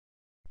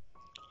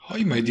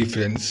Hi my dear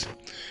friends,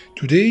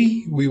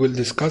 today we will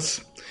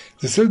discuss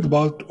the third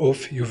part of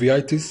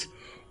uveitis,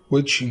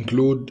 which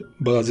include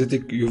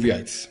parasitic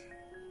uveitis.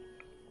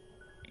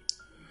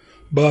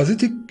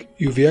 Parasitic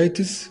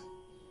uveitis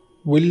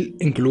will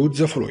include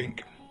the following: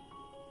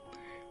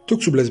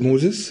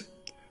 toxoplasmosis,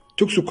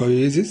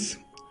 toxocariasis,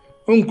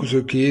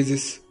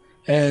 onchocerciasis,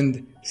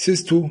 and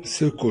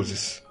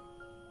cysticercosis.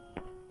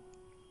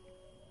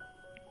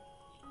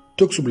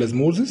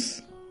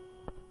 Toxoplasmosis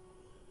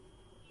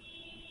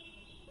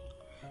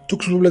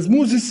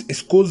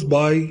is caused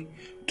by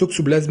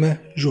Toxoplasma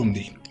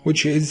gondii,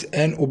 which is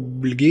an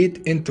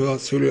obligate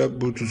intracellular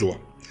protozoa.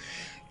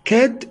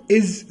 Cat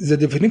is the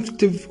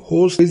definitive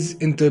host with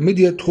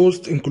intermediate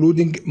hosts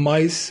including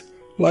mice,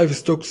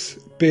 livestock,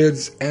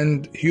 birds,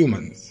 and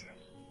humans.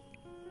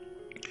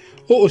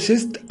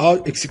 Oocysts are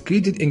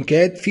excreted in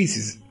cat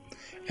feces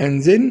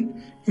and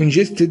then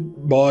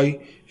ingested by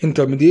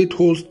intermediate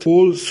hosts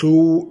or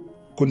through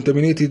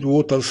contaminated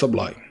water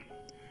supply.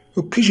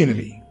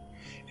 Occasionally,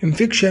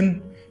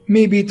 infection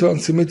may be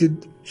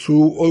transmitted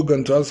through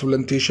organ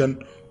transplantation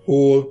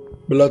or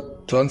blood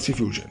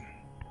transfusion.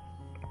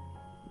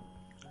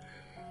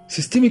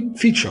 Systemic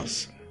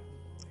features.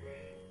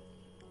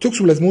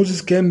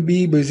 Toxoplasmosis can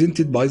be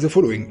presented by the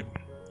following: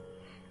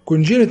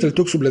 congenital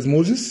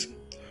toxoplasmosis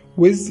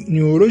with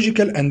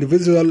neurological and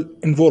visceral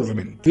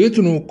involvement.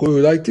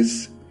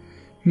 Retinochoroiditis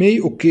may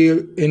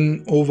occur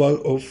in over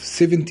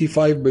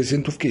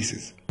 75% of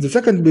cases. The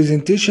second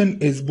presentation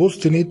is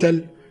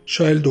postnatal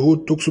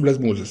childhood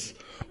toxoplasmosis,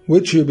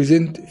 which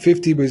represents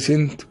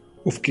 50%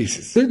 of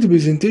cases. Third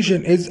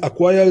presentation is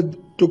acquired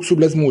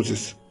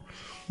toxoplasmosis,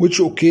 which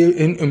occur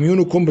in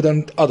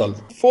immunocompetent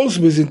adults. Fourth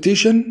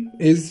presentation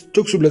is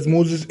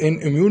toxoplasmosis in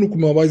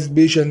immunocompromised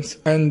patients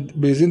and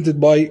presented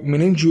by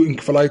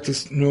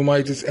meningoencephalitis,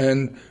 pneumonitis,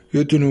 and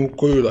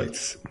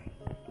retinochoroiditis.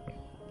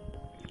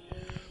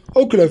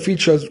 Ocular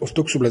features of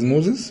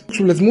toxoplasmosis.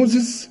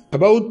 Toxoplasmosis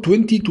about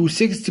 20 to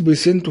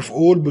 60% of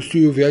all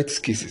posterior uveitis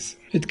cases.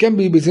 It can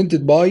be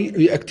presented by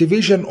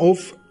reactivation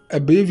of a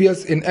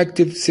previous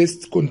inactive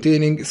cyst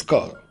containing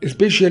scar,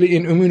 especially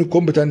in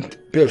immunocompetent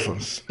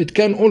persons. It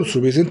can also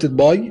be presented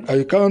by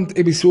recurrent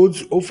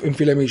episodes of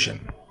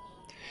inflammation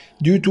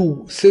due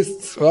to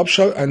cysts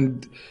rupture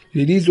and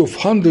release of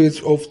hundreds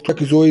of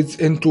trapezoids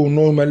into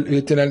normal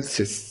retinal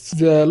cysts.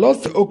 The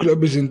last ocular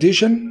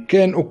presentation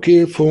can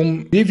occur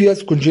from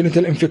previous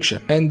congenital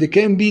infection and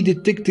can be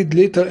detected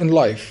later in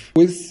life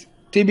with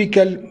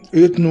typical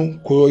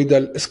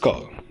retinochoroidal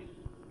scar.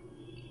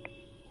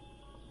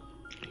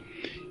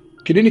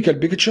 Clinical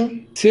picture.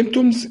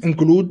 Symptoms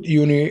include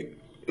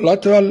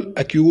unilateral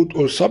acute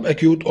or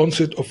subacute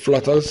onset of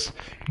flutters,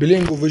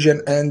 blurring of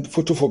vision, and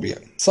photophobia.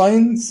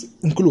 Signs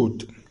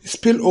include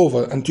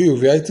spillover anterior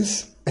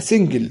uveitis, a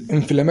single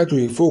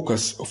inflammatory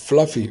focus of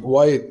fluffy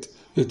white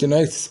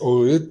retinitis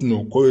or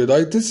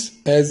retinochoroiditis,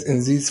 as in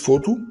this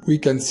photo. We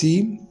can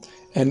see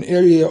an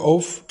area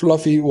of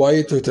fluffy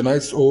white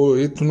retinitis or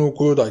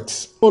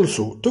retinochoroiditis.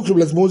 Also,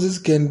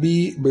 toxoplasmosis can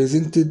be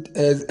presented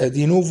as a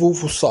de novo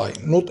foci,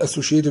 not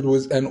associated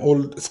with an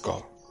old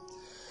scar.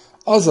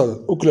 Other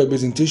ocular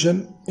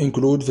presentations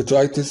include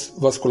vitritis,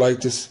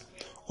 vasculitis,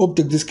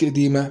 optic disc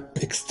edema,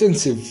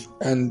 extensive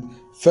and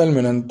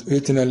fulminant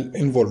retinal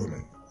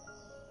involvement.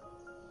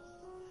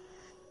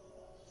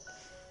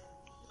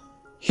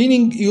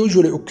 Healing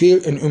usually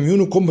occurs in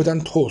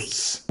immunocompetent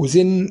hosts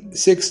within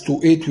 6 to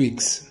 8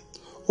 weeks,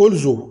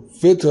 although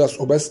vitreous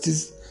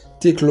opacities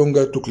take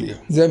longer to clear.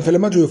 The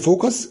inflammatory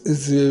focus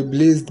is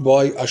replaced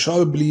by a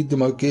sharply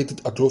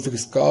demarcated atrophic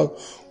scar,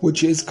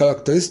 which is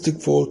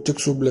characteristic for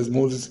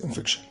toxoplasmosis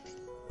infection.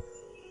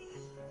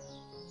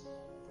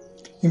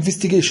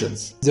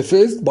 Investigations. The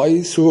first by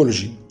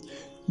serology,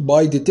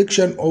 by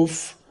detection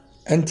of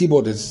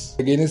antibodies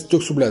against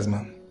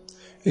toxoplasma.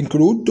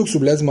 Include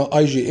toxoplasma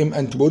IgM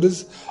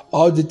antibodies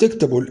are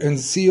detectable in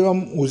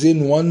serum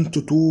within 1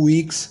 to 2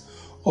 weeks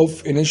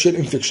of initial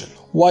infection,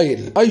 while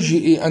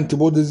IgA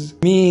antibodies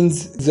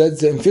means that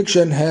the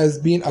infection has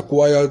been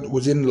acquired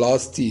within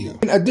last year.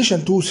 In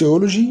addition to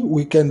serology,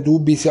 we can do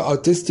PCR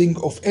testing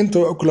of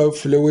intraocular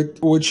fluid,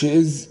 which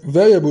is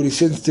variably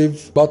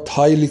sensitive but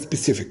highly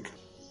specific.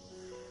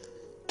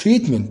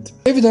 Treatment.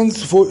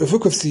 Evidence for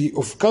efficacy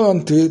of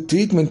current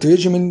treatment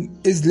regimen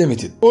is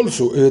limited.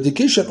 Also,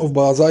 eradication of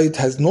parasite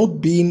has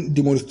not been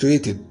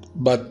demonstrated,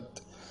 but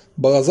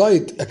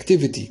parasite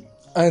activity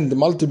and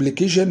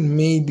multiplication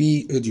may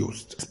be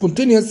reduced.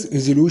 Spontaneous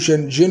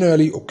resolution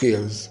generally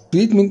occurs.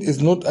 Treatment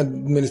is not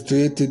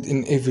administered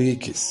in every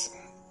case.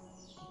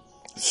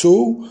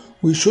 So,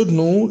 we should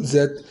know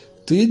that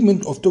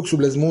treatment of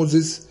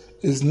toxoplasmosis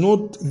is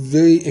not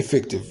very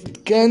effective.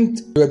 It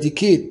can't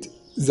eradicate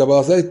the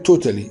parasite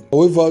totally.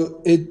 However,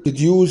 it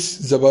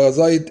reduces the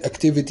parasite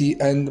activity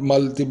and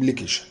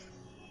multiplication.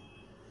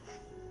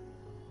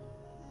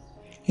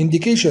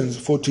 Indications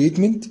for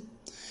treatment.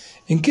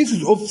 In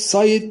cases of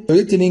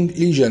sight-threatening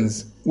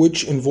lesions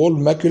which involve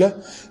macula,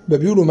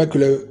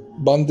 papulomacular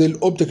bundle,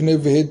 optic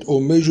nerve head, or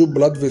major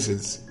blood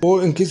vessels,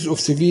 or in cases of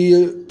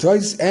severe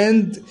arthritis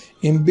and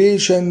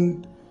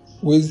impatient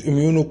with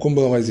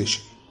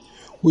immunocompromisation.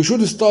 We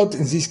should start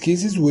in these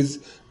cases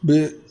with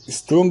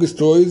strong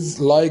steroids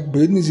like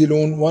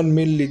prednisolone 1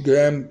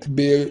 mg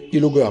per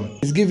kilogram.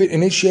 Is given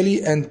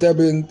initially and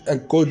tapered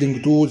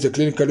according to the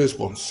clinical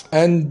response,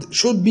 and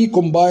should be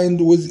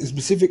combined with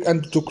specific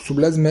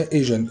antitoxoplasma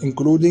agent,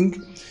 including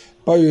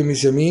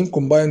pyrimethamine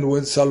combined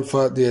with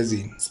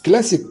sulfadiazine.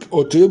 Classic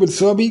or triple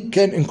therapy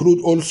can include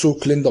also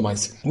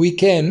clindamycin. We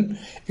can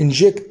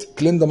inject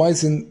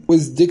clindamycin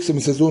with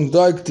dexamethasone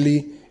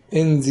directly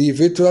in the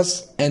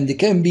vitreous, and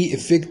can be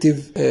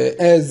effective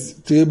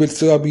as triple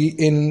therapy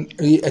in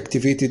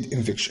reactivated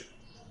infection.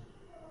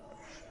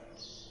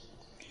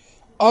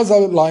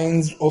 Other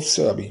lines of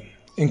therapy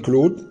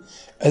include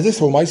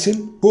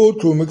azithromycin,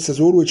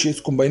 chlorpromazine, which is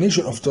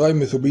combination of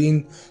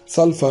trimethoprim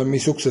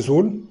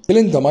sulfamethoxazole,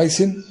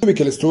 clindamycin,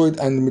 topical steroid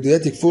and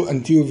mediatic for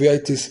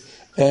anti-uveitis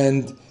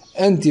and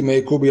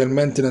antimicrobial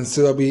maintenance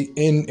therapy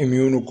in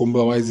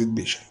immunocompromised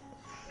patients.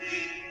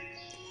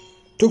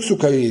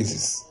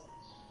 Toxocariasis.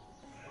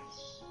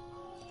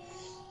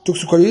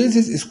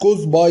 Toxocariasis is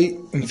caused by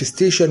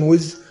infestation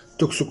with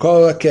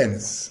Toxocara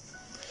canis.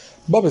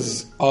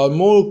 Puppies are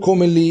more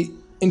commonly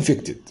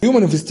infected.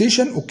 Human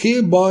infestation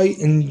occurs by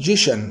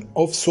ingestion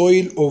of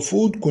soil or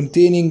food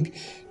containing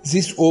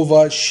this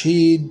ova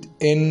shed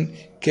in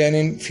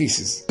canine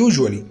feces.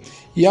 Usually,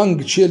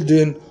 young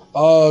children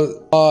are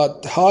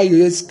at high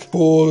risk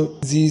for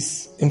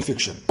this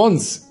infection.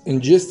 Once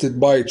ingested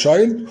by a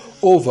child,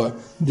 ova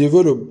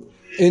develop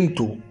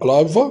into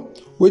larvae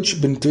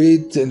which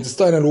penetrate the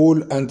intestinal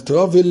wall and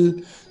travel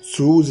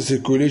through the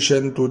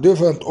circulation to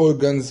different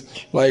organs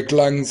like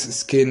lungs,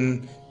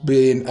 skin,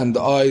 brain, and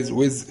eyes,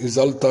 with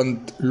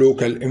resultant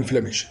local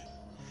inflammation.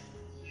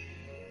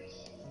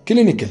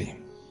 Clinically,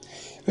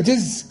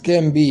 it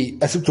can be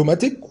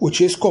asymptomatic,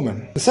 which is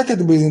common. The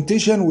second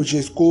presentation, which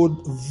is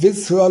called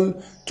visceral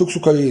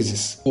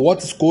toxocariasis,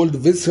 what is called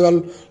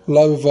visceral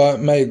larva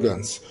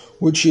migrans,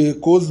 which is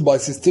caused by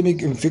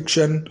systemic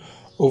infection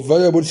of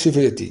variable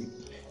severity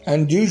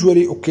and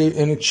usually occur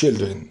in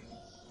children.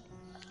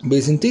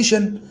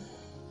 Presentation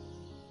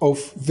of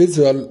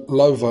visceral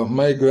larva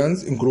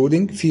migrans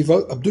including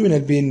fever,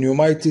 abdominal pain,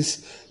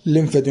 pneumonitis,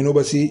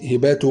 lymphadenopathy,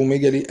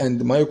 hepatomegaly, and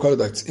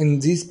myocarditis. In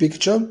this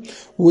picture,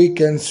 we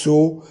can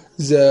show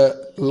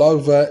the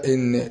larva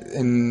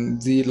in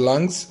the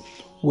lungs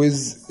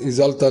with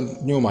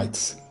resultant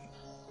pneumonitis.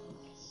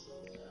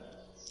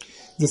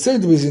 The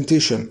third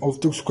presentation of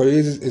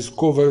toxocariasis is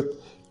covert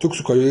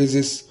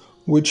toxocariasis,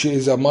 which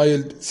is a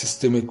mild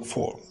systemic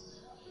form.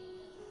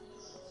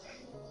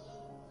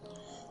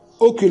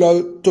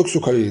 Ocular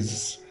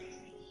toxocariasis,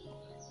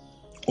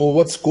 or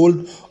what's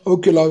called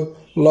ocular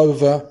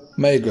larva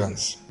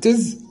migrans. It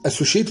is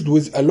associated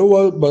with a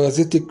lower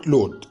parasitic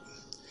load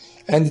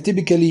and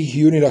typically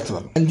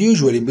unilateral, and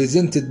usually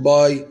presented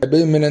by a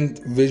permanent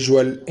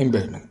visual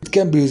impairment. It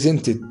can be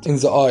presented in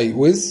the eye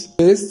with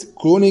first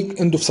chronic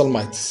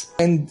endophthalmitis,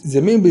 and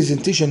the main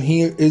presentation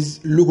here is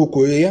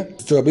leukochorea,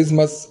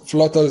 strabismus,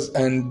 flutters,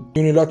 and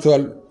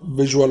unilateral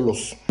visual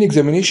loss. In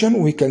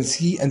examination, we can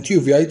see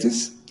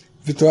anti-uveitis,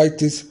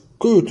 vitritis,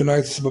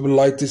 choroidititis,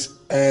 papillitis,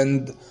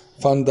 and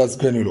fundus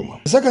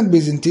granuloma. The second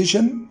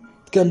presentation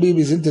can be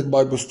presented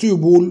by posterior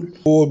bole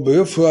or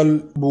peripheral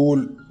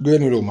bole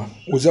granuloma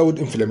without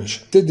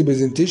inflammation. Third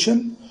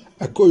presentation,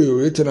 a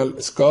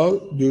chorioretinal scar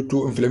due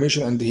to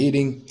inflammation and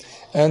healing,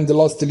 and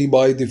lastly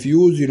by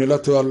diffuse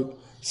unilateral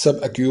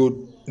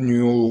subacute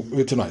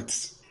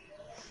neoretinitis.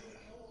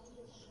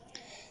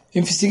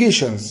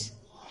 Investigations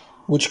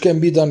which can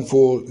be done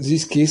for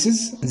these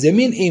cases. The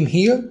main aim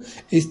here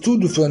is to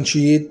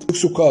differentiate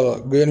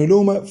Toxocara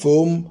granuloma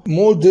from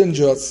more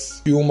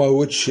dangerous tumor,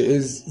 which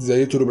is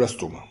the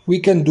retinoblastoma. We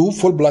can do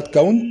full blood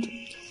count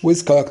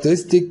with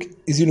characteristic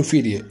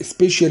eosinophilia,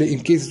 especially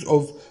in cases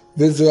of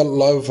visceral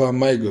larva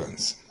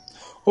migrans.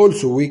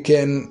 Also, we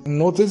can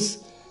notice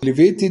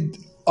elevated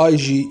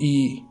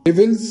IgE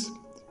levels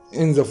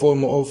in the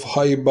form of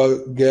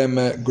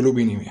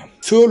hypergammaglobulinemia.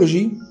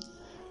 Serology,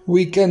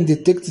 we can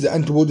detect the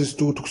antibodies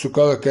to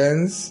Toxocara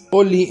canis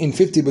only in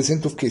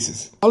 50% of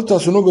cases.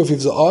 Ultrasonography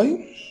of the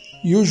eye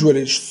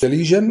usually shows the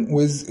lesion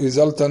with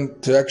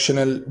resultant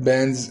tractional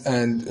bands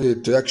and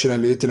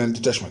tractional retinal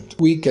detachment.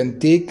 We can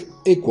take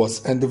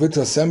aqueous and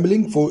vitreous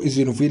sampling for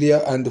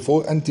eosinophilia and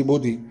for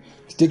antibody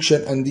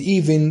detection, and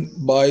even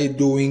by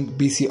doing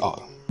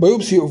PCR.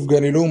 Biopsy of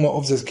granuloma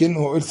of the skin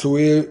or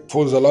elsewhere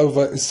for the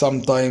larva is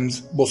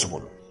sometimes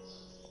possible.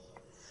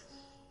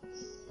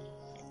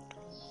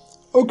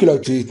 Ocular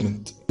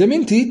treatment. The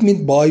main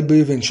treatment by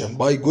prevention,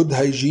 by good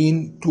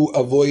hygiene to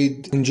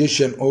avoid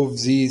ingestion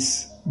of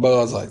these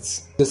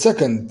parasites. The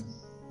second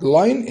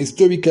line is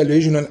topical,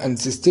 regional, and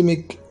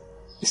systemic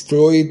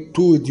steroid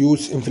to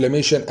reduce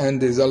inflammation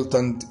and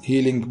resultant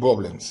healing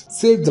problems.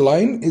 Third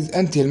line is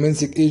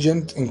antihelminthic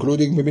agent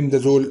including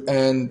mebendazole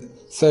and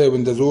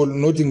thiobendazole,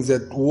 noting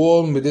that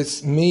warm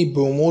baths may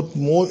promote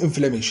more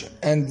inflammation,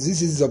 and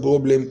this is the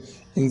problem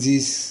in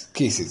these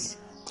cases.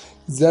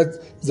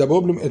 That the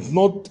problem is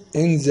not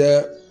in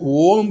the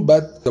worm,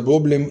 but the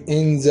problem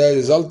in the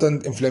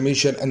resultant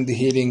inflammation and the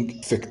healing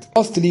effect.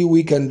 Lastly,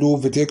 we can do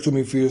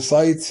vitrectomy for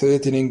sites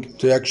threatening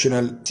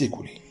reactional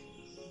sequelae.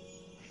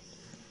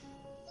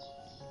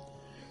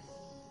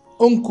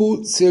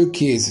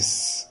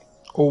 Onchocerciasis,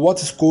 or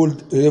what is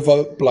called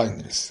river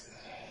blindness.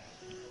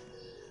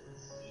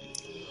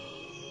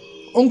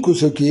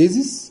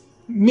 Onchocerciasis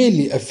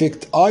mainly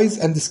affects eyes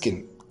and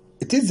skin.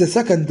 It is the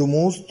second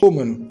most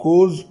common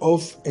cause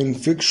of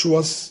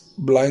infectious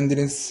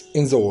blindness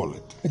in the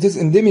world. It is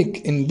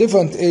endemic in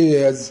different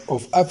areas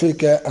of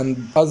Africa and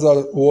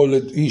other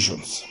world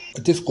regions.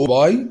 It is caused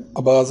by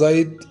a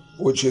parasite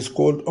which is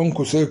called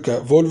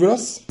Onchocerca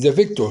volvulus. The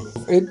vector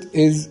of it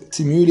is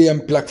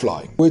Simulium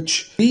blackfly,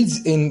 which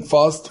breeds in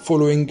fast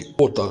flowing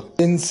water,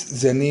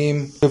 hence the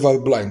name river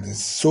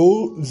blindness.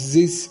 So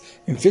this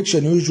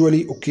infection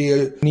usually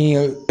occurs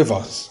near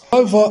rivers.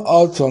 Larvae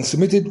are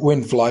transmitted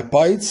when fly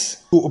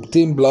bites to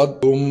obtain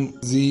blood from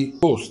the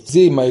host.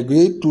 They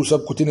migrate to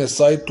subcutaneous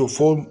site to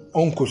form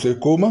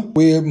onchocercoma,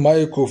 where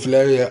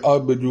microfilaria are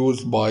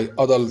produced by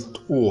adult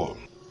worm.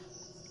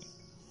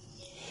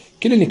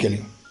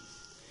 Clinically,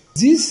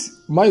 these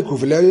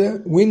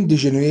microfilaria, when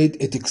degenerate,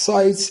 it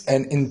excites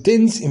an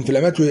intense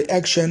inflammatory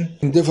action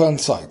in different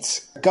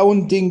sites,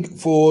 accounting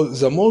for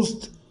the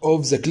most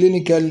of the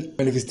clinical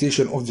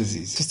manifestation of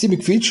disease.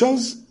 Systemic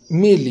features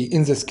mainly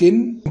in the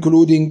skin,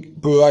 including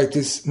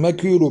pruritus,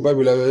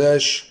 maculopapular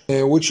rash,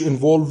 which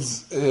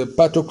involves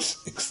buttocks,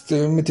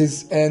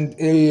 extremities, and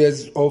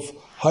areas of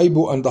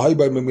hypo and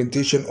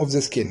hyperpigmentation of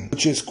the skin,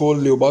 which is called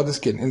leopard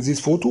skin. In this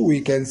photo,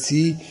 we can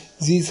see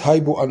this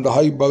hypo and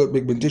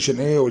hyperpigmentation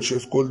area, which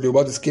is called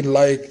leopard skin,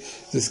 like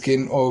the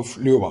skin of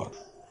leopard.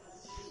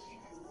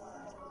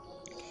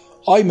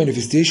 Eye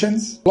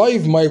manifestations.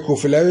 Live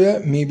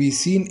microfilaria may be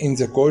seen in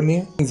the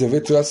cornea, in the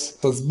vitreous,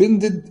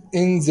 suspended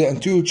in the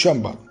anterior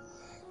chamber,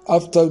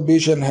 after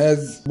patient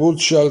has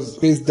postures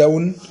face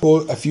down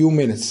for a few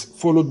minutes,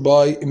 followed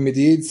by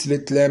immediate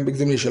slit lamp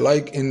examination,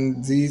 like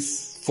in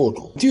this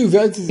photo.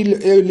 Uveitis is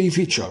an early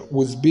feature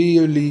with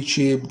barely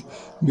shaped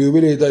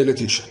pupillary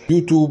dilatation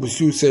due to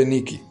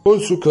Bususaniki.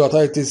 Also,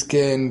 keratitis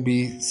can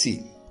be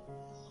seen.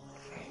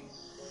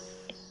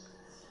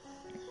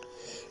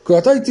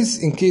 Keratitis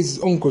in cases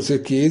of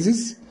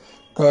onchocerciasis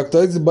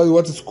characterized by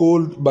what is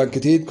called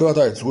punctate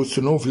keratitis with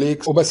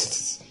snowflake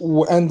opacities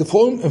and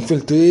form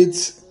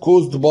infiltrates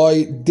caused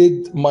by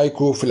dead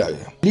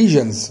microfilaria.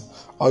 Lesions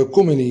are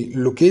commonly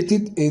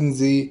located in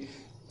the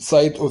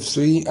site of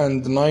 3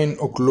 and 9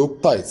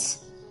 o'clock tides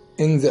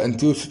in the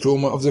anterior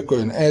stroma of the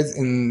cornea, as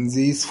in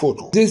this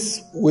photo.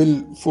 This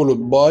will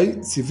followed by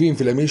severe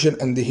inflammation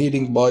and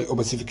healing by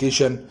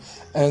opacification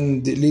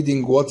and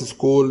leading what is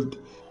called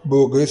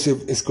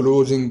progressive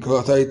sclerosing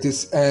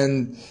keratitis,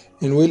 and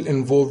it will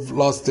involve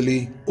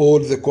lastly all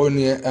the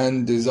cornea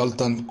and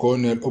resultant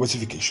corneal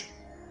opacification.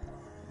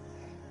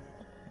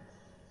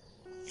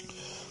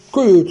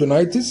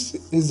 Choroidititis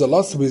is the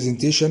last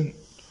presentation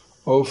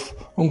of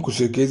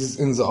onchocerciasis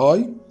in the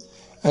eye,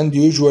 and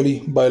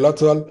usually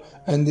bilateral,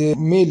 and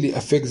mainly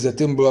affects the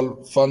temporal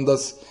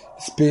fundus,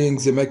 sparing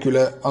the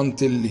macula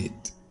until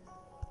late.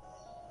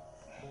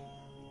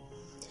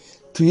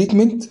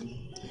 Treatment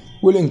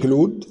will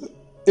include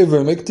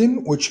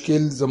ivermectin, which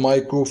kills the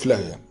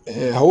microfilaria.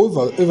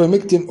 However,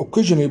 ivermectin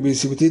occasionally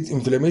precipitates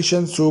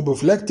inflammation, so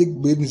prophylactic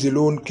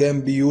prednisolone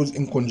can be used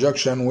in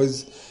conjunction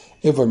with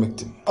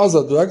ivermectin.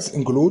 Other drugs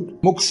include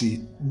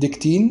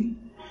moxidectin,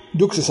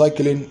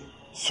 doxycycline,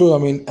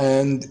 Suramin,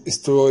 and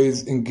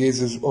steroids in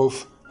cases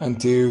of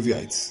anterior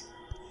uveitis.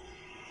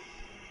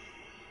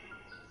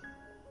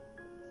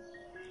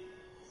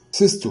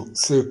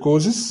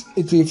 Cysticercosis.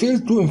 It refers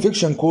to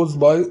infection caused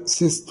by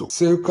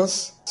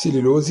Cysticercus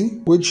cellulose,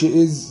 which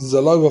is the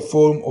larval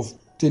form of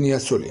Taenia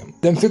solium.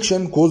 The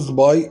infection caused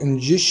by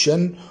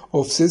ingestion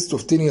of cysts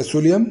of Taenia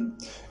solium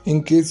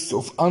in cases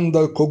of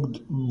undercooked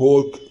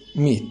pork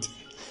meat,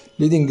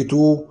 leading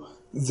to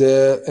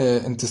the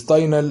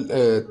intestinal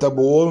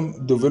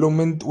tapeworm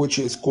development, which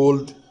is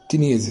called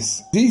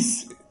tenesis.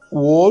 This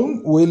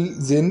worm will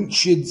then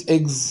shed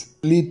eggs,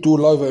 lead to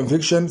larval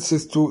infection,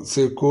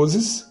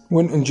 cysticercosis,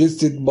 when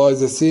ingested by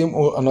the same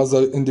or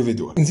another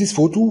individual. In this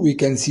photo, we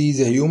can see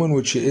the human,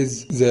 which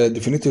is the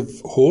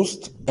definitive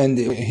host, and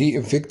he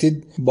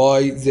infected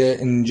by the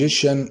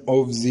ingestion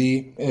of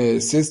the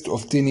cyst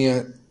of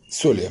Taenia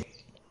solium.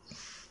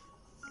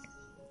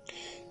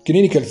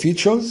 Clinical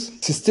features.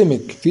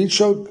 Systemic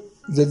feature.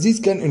 The disease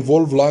can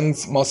involve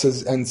lungs,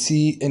 muscles, and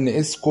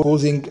CNS,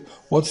 causing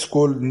what's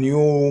called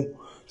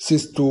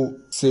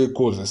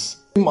neurocysticercosis.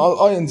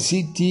 MRI and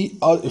CT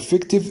are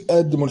effective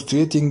at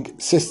demonstrating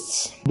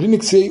cysts. Brain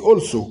X-ray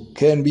also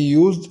can be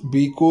used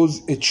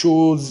because it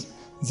shows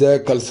the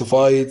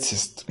calcified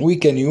cyst. We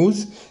can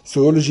use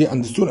serology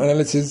and stone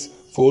analysis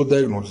for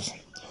diagnosis.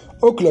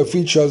 Ocular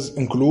features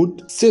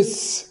include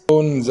cysts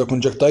on the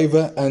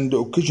conjunctiva and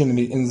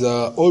occasionally in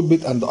the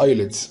orbit and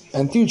eyelids.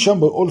 Anterior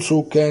chamber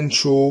also can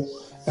show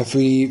a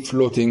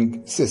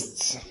free-floating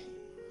cysts.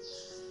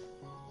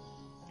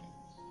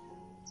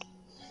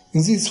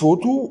 In this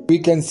photo, we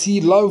can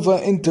see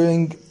larvae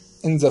entering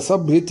in the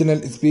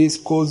subretinal space,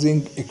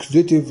 causing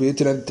exudative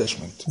retinal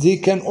detachment. They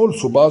can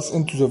also pass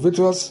into the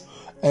vitreous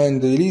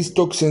and release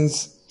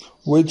toxins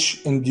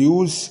which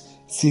induce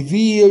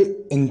severe,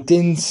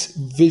 intense,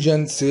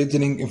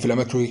 vision-threatening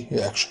inflammatory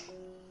reaction.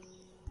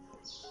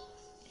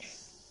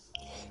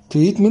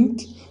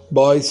 Treatment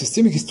by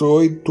systemic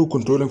steroid to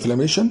control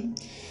inflammation.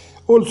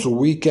 Also,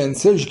 we can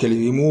surgically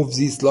remove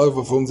these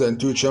larvae from the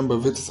anterior chamber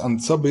vitreous and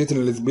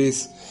subretinal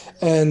space,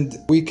 and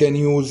we can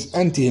use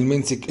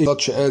antihelminthic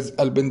such as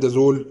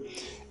albendazole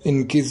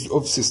in case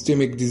of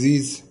systemic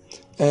disease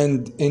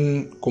and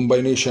in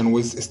combination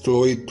with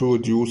steroid to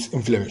reduce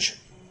inflammation.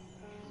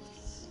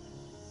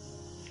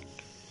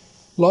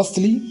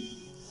 Lastly,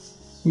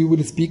 we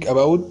will speak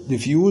about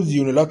diffuse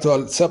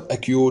unilateral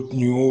subacute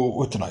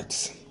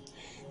neurotenitis,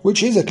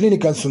 which is a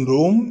clinical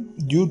syndrome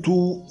due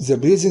to the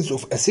presence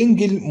of a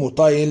single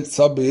motile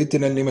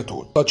subretinal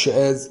nematode, such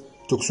as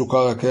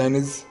Toxocara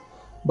canis,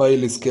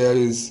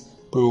 Biliscaris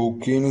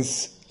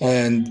procanis,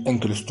 and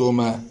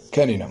Ankylostoma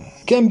caninum.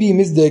 Can be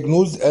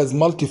misdiagnosed as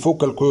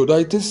multifocal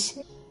choroiditis.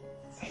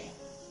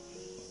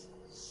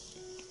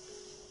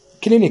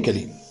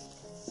 Clinically,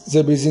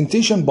 the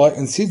presentation by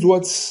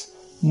insidious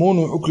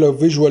monocular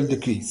visual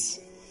decrease.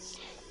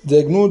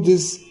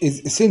 Diagnosis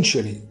is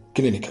essentially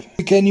clinical.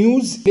 We can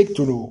use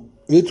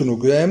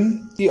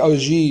electroretinogram.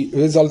 ERG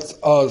results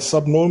are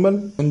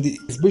subnormal, and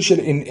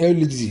especially in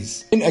early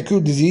disease. In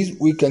acute disease,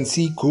 we can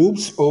see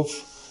groups of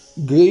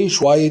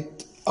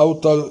grayish-white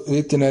outer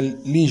retinal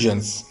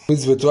lesions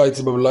with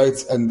vitritis,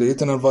 papillitis, and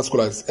retinal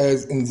vasculitis.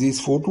 As in this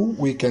photo,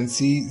 we can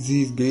see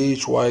these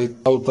grayish-white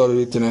outer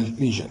retinal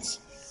lesions.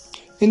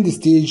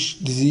 End-stage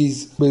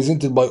disease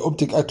presented by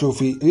optic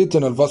atrophy,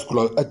 retinal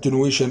vascular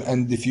attenuation,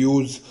 and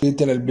diffuse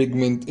retinal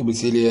pigment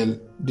epithelial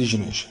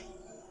degeneration.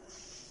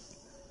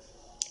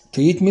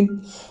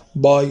 Treatment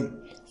by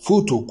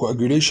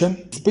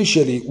photocoagulation,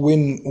 especially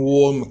when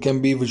warm,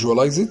 can be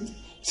visualized.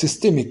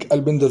 Systemic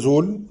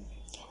albendazole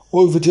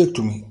or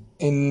vitrectomy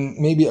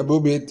may be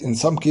appropriate in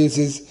some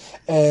cases,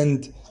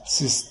 and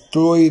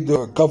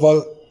steroid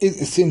cover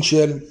is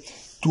essential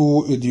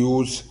to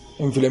reduce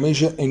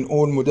inflammation in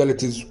all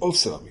modalities of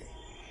therapy.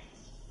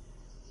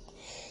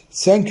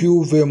 Thank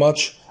you very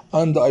much,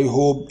 and I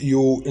hope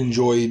you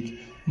enjoyed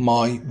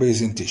my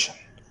presentation.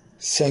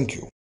 Thank you.